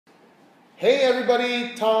Hey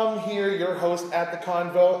everybody, Tom here, your host at the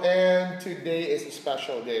Convo, and today is a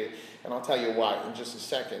special day, and I'll tell you why in just a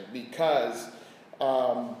second. Because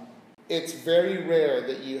it's very rare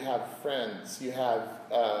that you have friends, you have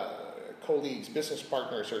colleagues, business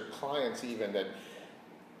partners, or clients even that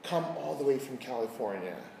come all the way from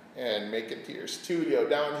California and make it to your studio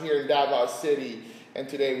down here in Davao City. And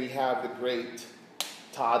today we have the great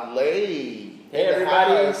Todd Lay. Hey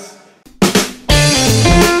everybody.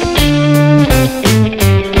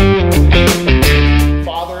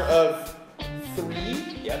 Father of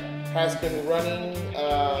three. Yep. Has been running,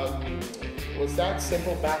 was that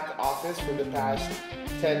Simplebackoffice for the past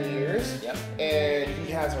 10 years. Yep. And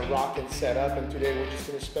he has a rockin' setup, and today we're just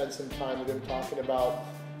going to spend some time with him talking about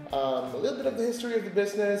a little bit of the history of the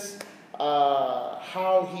business,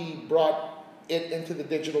 how he brought it into the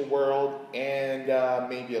digital world, and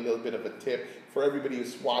maybe a little bit of a tip for everybody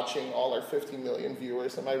who's watching, all our 50 million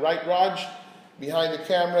viewers. Am I right, Raj? Behind the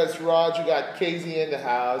camera is Raj. You got Casey in the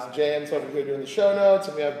house. James over here doing the show notes,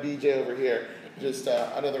 and we have BJ over here. Just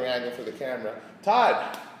another angle for the camera.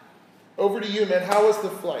 Todd, over to you, man. How was the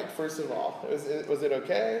flight, first of all? Was it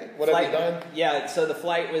okay? What have you done? Yeah, so the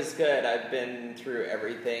flight was good. I've been through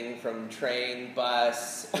everything from train,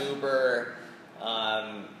 bus, Uber.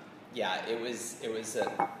 Yeah, it was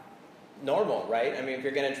normal, right? I mean, if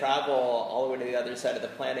you're going to travel all the way to the other side of the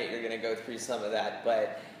planet, you're going to go through some of that.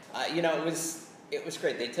 But, it was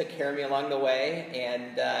great. They took care of me along the way,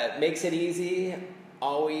 and makes it easy.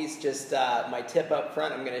 Always just my tip up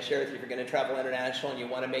front, I'm going to share with you, if you're going to travel international and you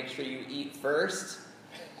want to make sure you eat first,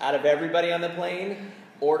 out of everybody on the plane,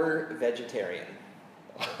 order vegetarian.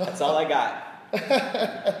 That's all I got.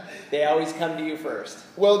 They always come to you first.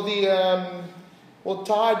 Well,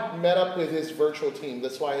 Todd met up with his virtual team.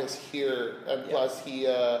 That's why he's here. And plus, he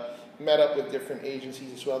met up with different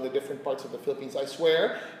agencies as well in the different parts of the Philippines. I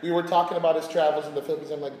swear, we were talking about his travels in the Philippines.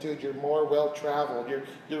 I'm like, dude, you're more well-traveled.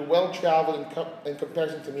 You're well-traveled in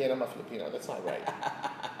comparison to me, and I'm a Filipino. That's not right.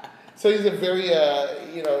 So he's a very,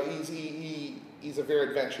 he's a very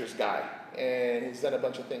adventurous guy. And he's done a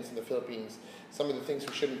bunch of things in the Philippines. Some of the things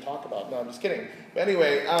we shouldn't talk about. No, I'm just kidding. But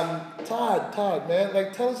anyway, Todd, man,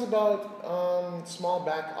 tell us about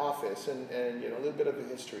Smallbackoffice and a little bit of the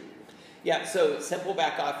history. Yeah, so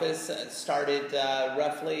Simplebackoffice started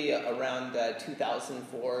roughly around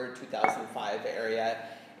 2004, 2005 area.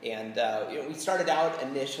 And we started out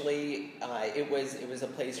initially, it was a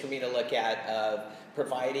place for me to look at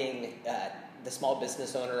providing the small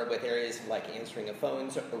business owner with areas like answering of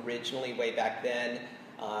phones originally way back then,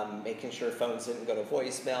 making sure phones didn't go to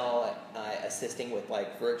voicemail, assisting with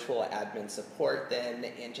virtual admin support then,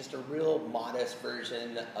 and just a real modest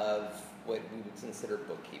version of what we would consider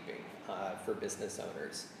bookkeeping for business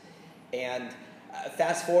owners. And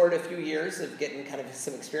fast forward a few years of getting kind of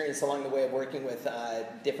some experience along the way of working with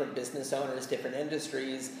different business owners, different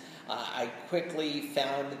industries, I quickly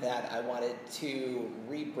found that I wanted to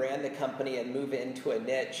rebrand the company and move into a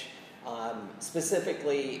niche,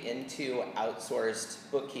 specifically into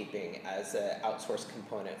outsourced bookkeeping as an outsourced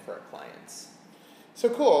component for our clients. So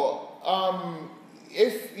cool.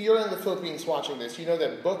 If you're in the Philippines watching this, you know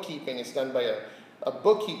that bookkeeping is done by a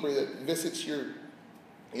bookkeeper that visits your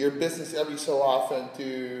business every so often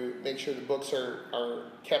to make sure the books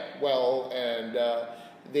are kept well, and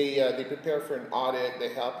they prepare for an audit.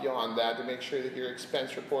 They help you on that to make sure that your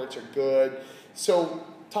expense reports are good. So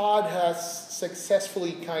Todd has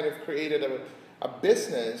successfully kind of created a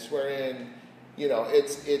business wherein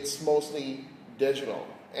it's mostly digital,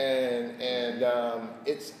 and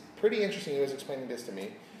it's pretty interesting. He was explaining this to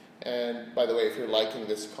me. And by the way, if you're liking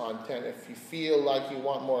this content, if you feel like you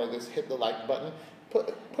want more of this, hit the like button.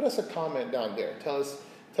 Put us a comment down there. Tell us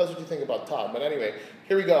what you think about Todd. But anyway,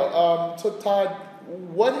 here we go. So Todd,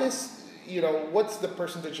 what's the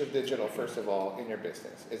percentage of digital, first of all, in your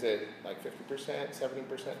business? Is it like 50%,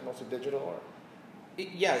 70% mostly digital, or?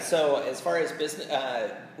 Yeah, so as far as business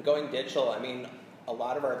going digital, I mean, a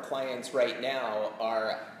lot of our clients right now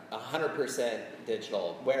are 100%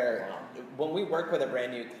 digital, where when we work with a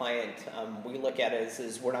brand new client, we look at it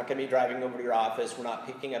as we're not going to be driving over to your office, we're not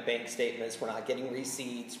picking up bank statements, we're not getting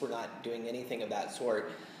receipts, we're not doing anything of that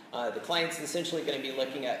sort. The client's essentially going to be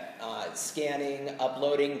looking at scanning,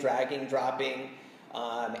 uploading, dragging, dropping,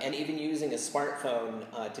 and even using a smartphone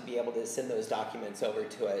to be able to send those documents over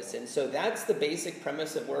to us. And so that's the basic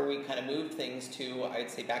premise of where we kind of moved things to,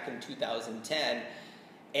 I'd say, back in 2010.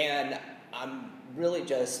 And I'm really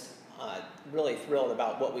just really thrilled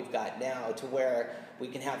about what we've got now, to where we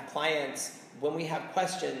can have clients, when we have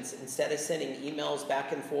questions, instead of sending emails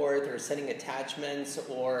back and forth or sending attachments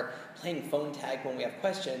or playing phone tag when we have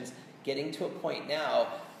questions, getting to a point now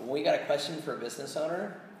when we got a question for a business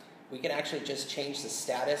owner, we can actually just change the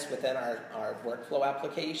status within our workflow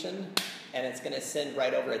application, and it's going to send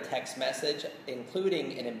right over a text message,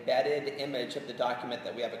 including an embedded image of the document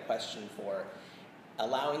that we have a question for,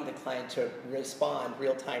 allowing the client to respond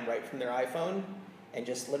real time right from their iPhone, and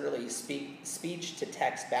just literally speech to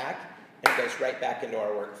text back, and it goes right back into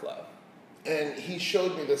our workflow. And he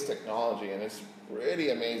showed me this technology, and it's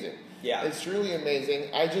really amazing. Yeah. It's really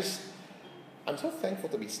amazing. I'm so thankful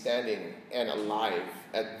to be standing and alive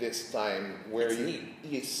at this time where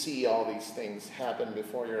you see all these things happen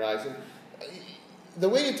before your eyes. And the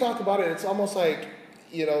way you talk about it, it's almost like,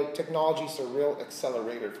 technology is a real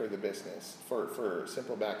accelerator for the business, for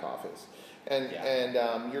Simple Back Office. And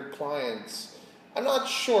your clients, I'm not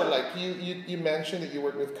sure, like you mentioned that you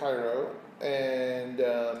work with Carve and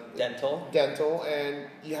dental, and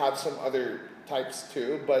you have some other types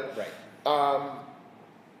too, but right.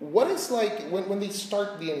 What is like when they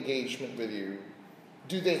start the engagement with you?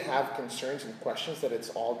 Do they have concerns and questions that it's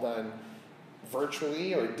all done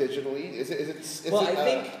virtually or digitally? Is it I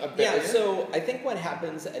think a barrier? So I think what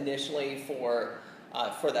happens initially for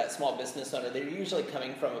that small business owner, they're usually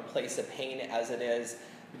coming from a place of pain as it is.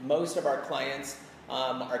 Most of our clients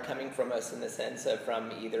are coming from us in the sense of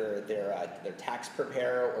from either their tax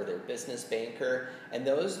preparer or their business banker, and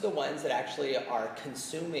those are the ones that actually are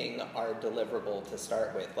consuming our deliverable to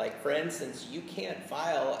start with. Like, for instance, you can't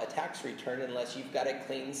file a tax return unless you've got a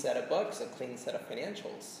clean set of books, a clean set of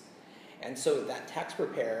financials. And so that tax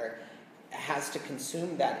preparer has to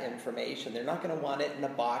consume that information. They're not going to want it in a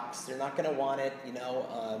box. They're not going to want it,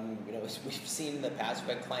 as we've seen in the past,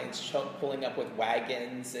 we've had clients pulling up with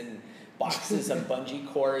wagons and boxes of bungee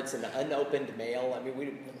cords and unopened mail. I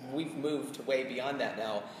mean, we've moved way beyond that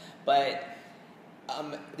now. But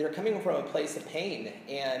they're coming from a place of pain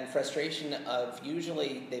and frustration of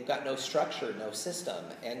usually they've got no structure, no system.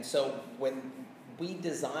 And so when we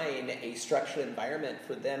design a structured environment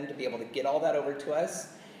for them to be able to get all that over to us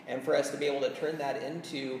and for us to be able to turn that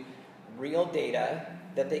into real data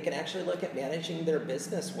that they can actually look at managing their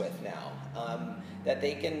business with now, that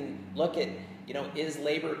they can look at, is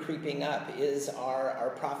labor creeping up? Is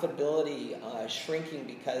our profitability shrinking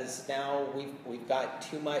because now we've got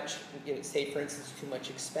too much, say for instance, too much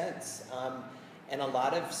expense? And a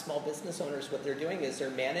lot of small business owners, what they're doing is they're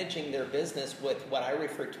managing their business with what I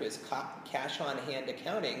refer to as cash on hand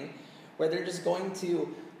accounting, where they're just going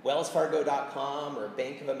to wellsfargo.com or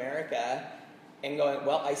Bank of America and going,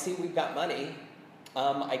 well, I see we've got money.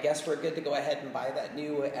 I guess we're good to go ahead and buy that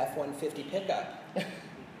new F-150 pickup.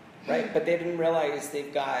 Right? But they didn't realize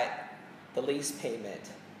they've got the lease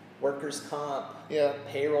payment, workers' comp,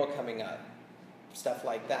 payroll coming up, stuff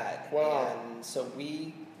like that. Wow. And so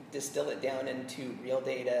we distill it down into real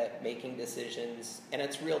data, making decisions, and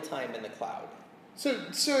it's real time in the cloud. So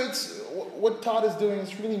it's what Todd is doing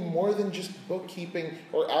is really more than just bookkeeping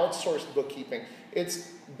or outsourced bookkeeping.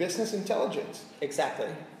 It's business intelligence. Exactly.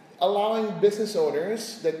 Allowing business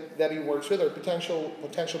owners that he works with, or potential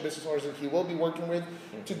business owners that he will be working with,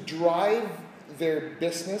 to drive their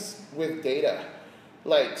business with data,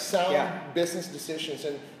 like sound business decisions.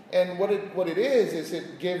 And what it is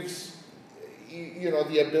it gives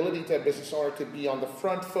the ability to a business owner to be on the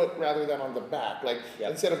front foot rather than on the back. Like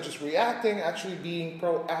instead of just reacting, actually being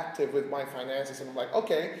proactive with my finances. And I'm like,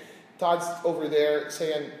 okay, Todd's over there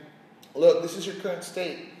saying, look, this is your current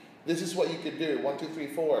state. This is what you could do, 1, 2, 3,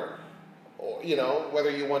 4. Or,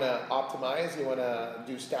 whether you want to optimize, you want to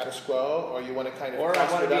do status quo, or you want to kind of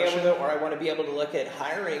cost reduction. I want to be able to look at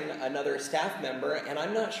hiring another staff member, and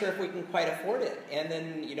I'm not sure if we can quite afford it. And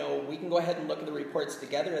then we can go ahead and look at the reports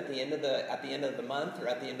together at the end of the month or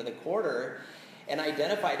at the end of the quarter, and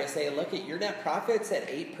identify to say, look at your net profits at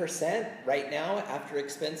 8% right now after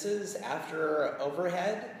expenses, after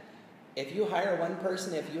overhead. If you hire one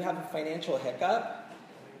person, if you have a financial hiccup,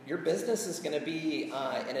 your business is going to be in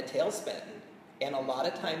a tailspin. And a lot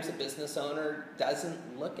of times a business owner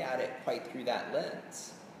doesn't look at it quite through that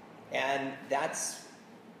lens. And that's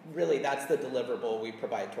the deliverable we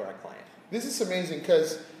provide to our client. This is amazing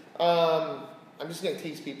because I'm just going to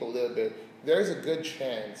tease people a little bit. There's a good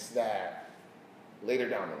chance that later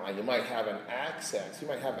down the line you might have access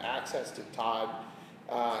to Todd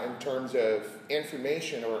in terms of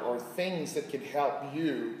information or things that could help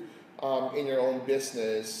you in your own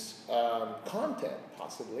business, content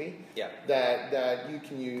possibly, that you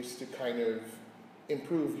can use to kind of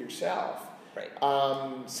improve yourself.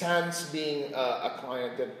 Sans being a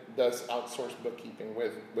client that does outsource bookkeeping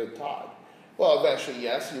with Todd. Well, eventually,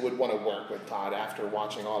 yes, you would want to work with Todd after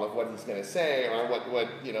watching all of what he's going to say or what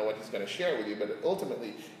he's going to share with you. But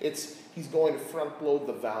ultimately, he's going to front load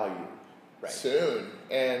the value soon,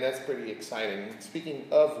 and that's pretty exciting. Speaking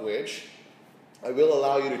of which, I will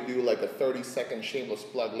allow you to do like a 30-second shameless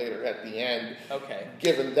plug later at the end. Okay.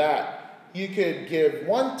 Given that, you could give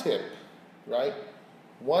one tip, right?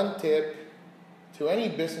 One tip to any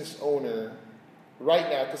business owner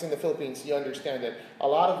right now, because in the Philippines, you understand that a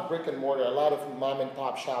lot of brick and mortar, a lot of mom and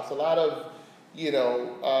pop shops, a lot of,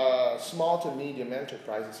 small to medium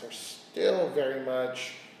enterprises are still very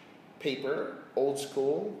much paper, old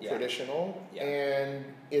school, traditional, and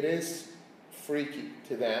it is freaky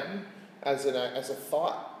to them as a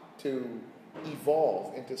thought to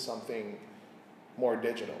evolve into something more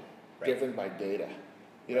digital, driven by data.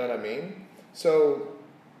 You know what I mean? So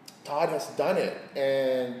Todd has done it,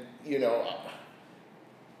 and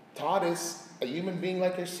Todd is a human being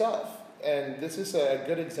like yourself, and this is a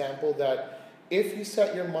good example that if you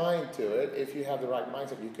set your mind to it, if you have the right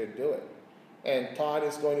mindset, you could do it. And Todd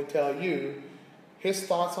is going to tell you his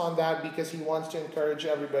thoughts on that because he wants to encourage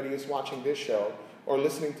everybody who's watching this show or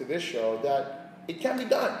listening to this show that it can be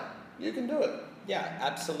done. You can do it. Yeah,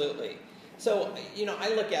 absolutely. So,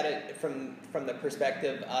 I look at it from the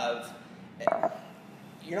perspective of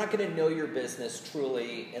you're not going to know your business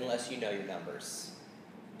truly unless you know your numbers.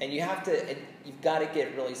 And you've got to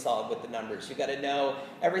get really solid with the numbers. You've got to know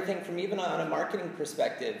everything from even on a marketing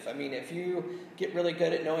perspective. I mean, if you get really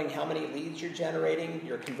good at knowing how many leads you're generating,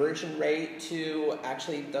 your conversion rate to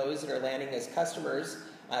actually those that are landing as customers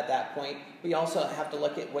at that point, we also have to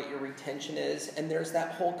look at what your retention is. And there's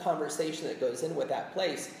that whole conversation that goes in with that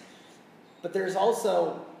place. But there's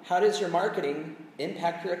also, how does your marketing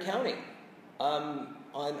impact your accounting?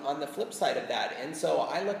 On the flip side of that. And so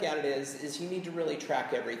I look at it as you need to really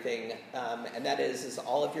track everything, and that is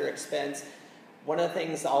all of your expense. One of the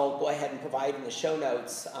things I'll go ahead and provide in the show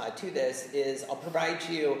notes to this is I'll provide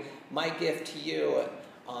you my gift to you,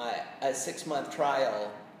 a 6-month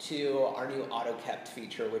trial to our new AutoKept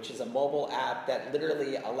feature, which is a mobile app that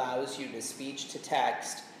literally allows you to speech to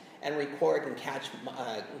text and record and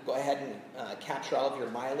go ahead and capture all of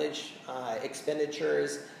your mileage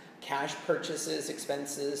expenditures, cash purchases,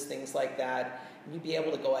 expenses, things like that. You'd be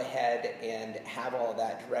able to go ahead and have all of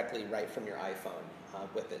that directly right from your iPhone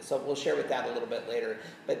with it. So we'll share with that a little bit later.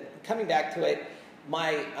 But coming back to it,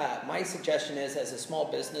 my suggestion is, as a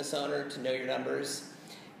small business owner, to know your numbers,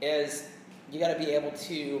 is you got to be able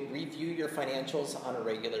to review your financials on a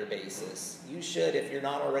regular basis. You should, if you're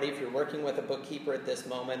not already, if you're working with a bookkeeper at this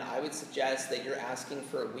moment, I would suggest that you're asking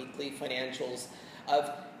for weekly financials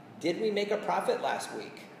of, did we make a profit last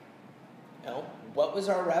week? What was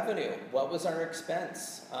our revenue? What was our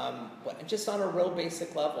expense? Just on a real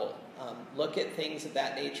basic level. Look at things of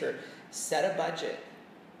that nature. Set a budget.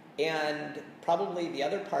 And probably the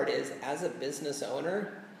other part is, as a business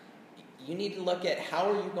owner, you need to look at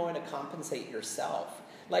how are you going to compensate yourself.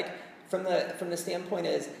 Like, from the standpoint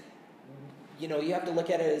is, you have to look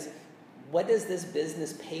at it as, what does this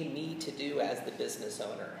business pay me to do as the business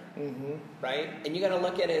owner? Mm-hmm. Right? And you got to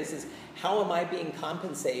look at it as how am I being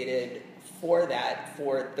compensated for that,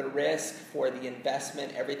 for the risk, for the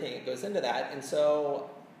investment, everything that goes into that. And so,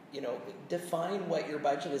 define what your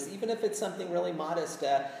budget is, even if it's something really modest,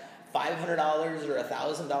 $500 or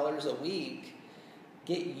 $1,000 a week.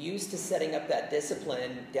 Get used to setting up that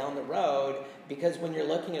discipline down the road, because when you're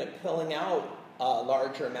looking at pulling out a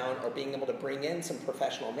larger amount or being able to bring in some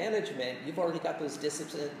professional management, you've already got those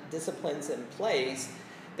disciplines in place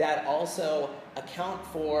that also account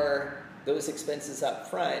for those expenses up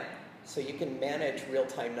front, so you can manage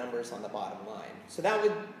real-time numbers on the bottom line. So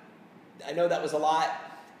I know that was a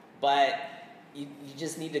lot, but you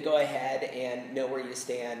just need to go ahead and know where you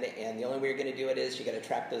stand, and the only way you're going to do it is you got to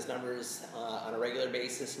track those numbers on a regular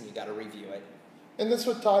basis, and you got to review it. And that's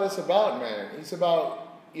what Todd is about, man. He's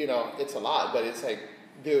about, it's a lot, but it's like,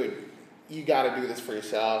 dude, you got to do this for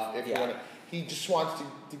yourself. If you want to, he just wants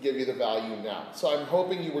to give you the value now. So I'm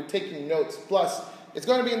hoping you were taking notes. Plus, it's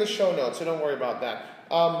going to be in the show notes, so don't worry about that.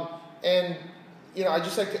 And I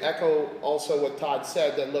just like to echo also what Todd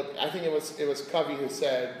said, that look, I think it was Covey who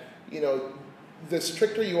said, the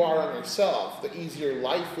stricter you are on yourself, the easier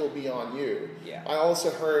life will be on you. Yeah. I also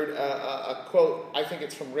heard a quote, I think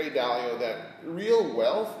it's from Ray Dalio, that real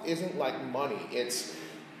wealth isn't like money. It's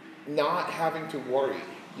not having to worry.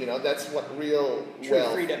 That's what real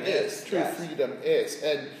wealth freedom is. True freedom is.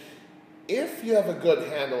 And if you have a good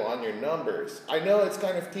handle on your numbers, I know it's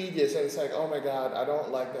kind of tedious, and it's like, oh my God, I don't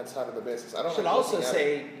like that side of the business. I don't. Should also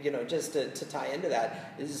say, just to tie into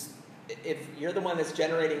that, is if you're the one that's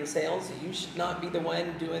generating sales, you should not be the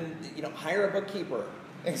one doing, hire a bookkeeper.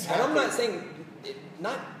 Exactly. And I'm not saying,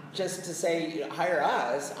 not just to say hire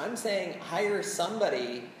us, I'm saying hire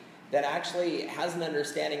somebody that actually has an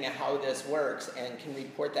understanding of how this works and can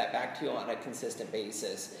report that back to you on a consistent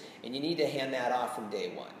basis. And you need to hand that off from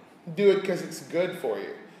day one. Do it because it's good for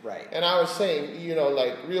you. Right. And I was saying,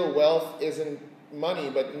 like real wealth isn't money,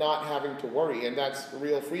 but not having to worry, and that's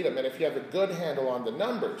real freedom. And if you have a good handle on the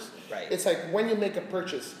numbers, right. It's like when you make a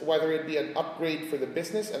purchase, whether it be an upgrade for the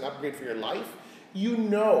business, an upgrade for your life, you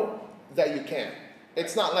know that you can.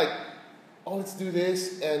 It's not like, oh, let's do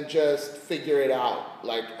this and just figure it out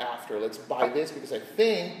like after. Let's buy this because I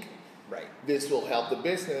think this will help the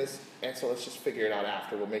business, and so let's just figure it out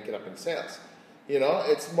after. We'll make it up in sales.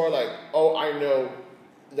 It's more like, oh, I know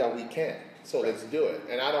that we can, so let's do it.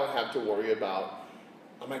 And I don't have to worry about,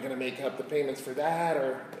 am I going to make up the payments for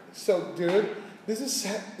that? So, dude, this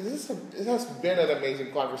has been an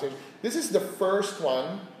amazing conversation. This is the first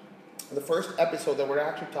episode that we're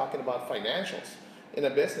actually talking about financials in a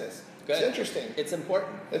business. Good. It's interesting. It's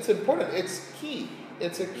important. It's key.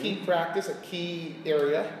 It's a key practice, a key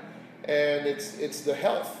area, and it's the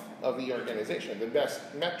health of the organization, the best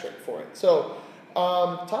metric for it. So,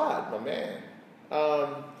 Todd, my man,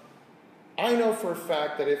 I know for a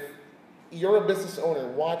fact that if you're a business owner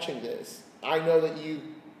watching this, I know that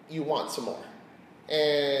you want some more.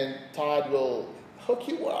 And Todd will hook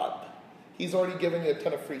you up. He's already given you a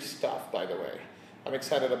ton of free stuff, by the way. I'm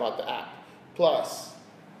excited about the app. Plus,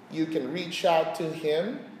 you can reach out to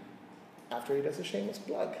him after he does a shameless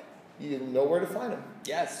plug. You know where to find him.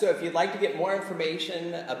 Yes, so if you'd like to get more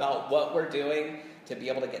information about what we're doing to be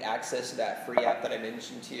able to get access to that free app that I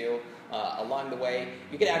mentioned to you along the way,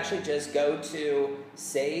 you can actually just go to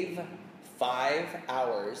Save 5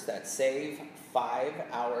 Hours. That's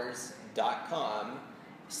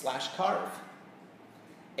save5hours.com/Carve.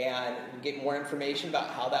 And get more information about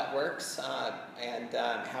how that works, and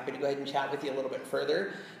I'm happy to go ahead and chat with you a little bit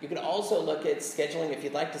further. You can also look at scheduling. If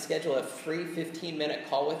you'd like to schedule a free 15-minute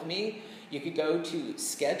call with me, you could go to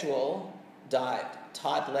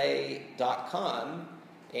schedule.toddlay.com,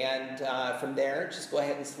 and from there, just go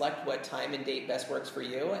ahead and select what time and date best works for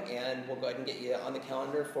you, and we'll go ahead and get you on the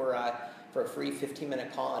calendar for a free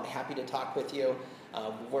 15-minute call. I'm happy to talk with you.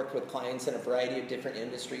 We've worked with clients in a variety of different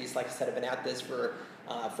industries. Like I said, I've been at this for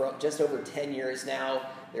just over 10 years now.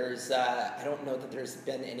 I don't know that there's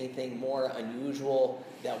been anything more unusual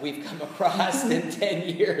that we've come across in 10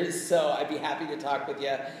 years. So I'd be happy to talk with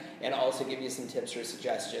you and also give you some tips or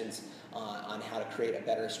suggestions on how to create a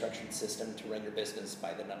better structured system to run your business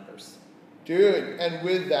by the numbers. Dude, and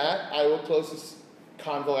with that, I will close this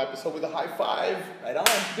Convo episode with a high five. Right on.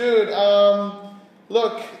 Dude,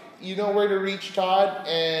 look, you know where to reach Todd,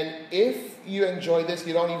 and if you enjoy this,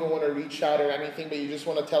 you don't even want to reach out or anything, but you just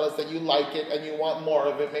want to tell us that you like it and you want more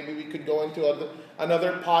of it, maybe we could go into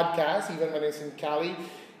another podcast, even when it's in Cali.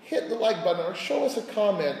 Hit the like button or show us a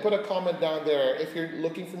comment. Put a comment down there if you're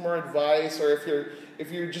looking for more advice, or if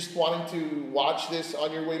you're just wanting to watch this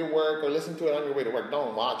on your way to work or listen to it on your way to work.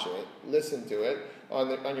 Don't watch it. Listen to it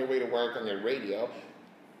on your way to work on your radio.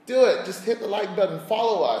 Do it. Just hit the like button.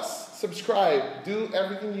 Follow us. Subscribe. Do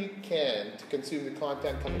everything you can to consume the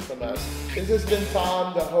content coming from us. This has been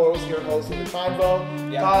Tom, your host of the Convo.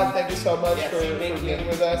 Yep. Todd, thank you so much for being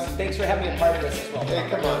with us. Thanks for having me a part of this as well. Hey,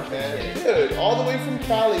 come on, man. Dude, all the way from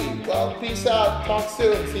Cali. Well, peace out. Talk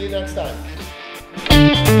soon. See you next time.